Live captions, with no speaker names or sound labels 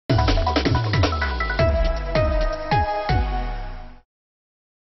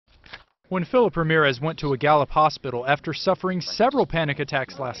When Philip Ramirez went to a Gallup hospital after suffering several panic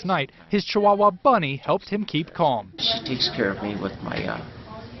attacks last night, his Chihuahua Bunny helped him keep calm. She takes care of me with my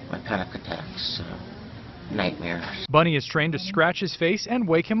panic attacks, nightmares. Bunny is trained to scratch his face and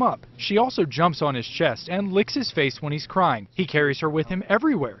wake him up. She also jumps on his chest and licks his face when he's crying. He carries her with him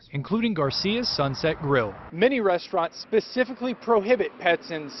everywhere, including Garcia's Sunset Grill. Many restaurants specifically prohibit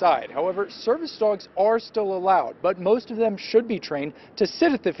pets inside. However, service dogs are still allowed, but most of them should be trained to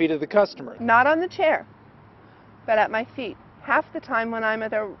sit at the feet of the customer. Not on the chair, but at my feet. Half the time when I'm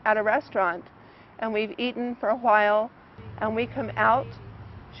at a restaurant and we've eaten for a while and we come out,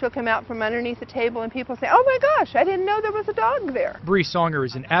 she'll come out from underneath the table and people say, "Oh my gosh, I didn't know there was a dog there." Bree Songer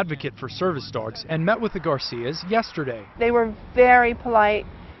is an advocate for service dogs and met with the Garcias yesterday. They were very polite,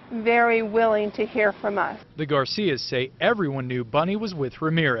 very willing to hear from us. The Garcias say everyone knew Bunny was with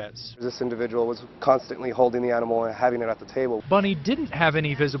Ramirez. This individual was constantly holding the animal and having it at the table. Bunny didn't have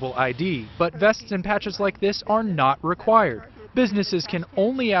any visible ID, but vests and patches like this are not required. Businesses can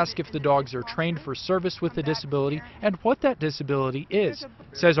only ask if the dogs are trained for service with a disability and what that disability is.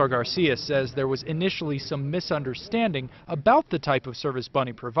 Cesar Garcia says there was initially some misunderstanding about the type of service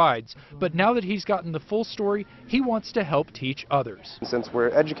Bunny provides, but now that he's gotten the full story, he wants to help teach others. Since we're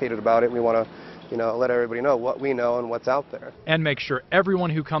educated about it, we want to let everybody know what we know and what's out there. And make sure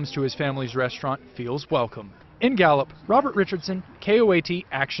everyone who comes to his family's restaurant feels welcome. In Gallup, Robert Richardson, KOAT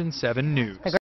Action 7 News.